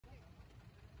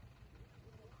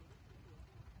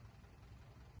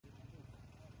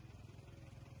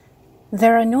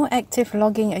There are no active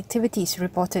logging activities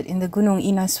reported in the Gunung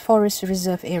Inas Forest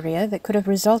Reserve area that could have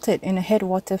resulted in a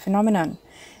headwater phenomenon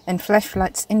and flash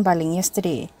floods in Baling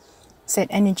yesterday, said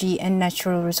Energy and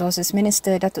Natural Resources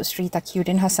Minister Datuk Seri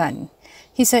Takiyuddin Hassan.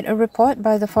 He said a report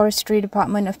by the Forestry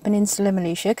Department of Peninsular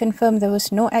Malaysia confirmed there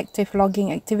was no active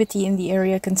logging activity in the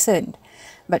area concerned,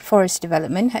 but forest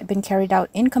development had been carried out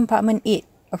in compartment 8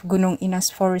 of Gunung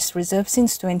Inas Forest Reserve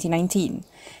since 2019.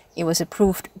 It was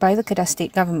approved by the Kedah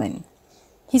state government.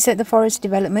 He said the forest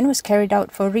development was carried out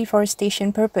for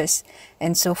reforestation purpose,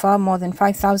 and so far more than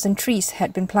 5,000 trees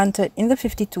had been planted in the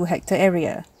 52-hectare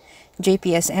area.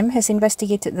 JPSM has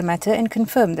investigated the matter and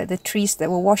confirmed that the trees that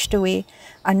were washed away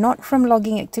are not from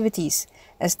logging activities,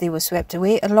 as they were swept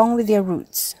away along with their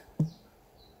roots.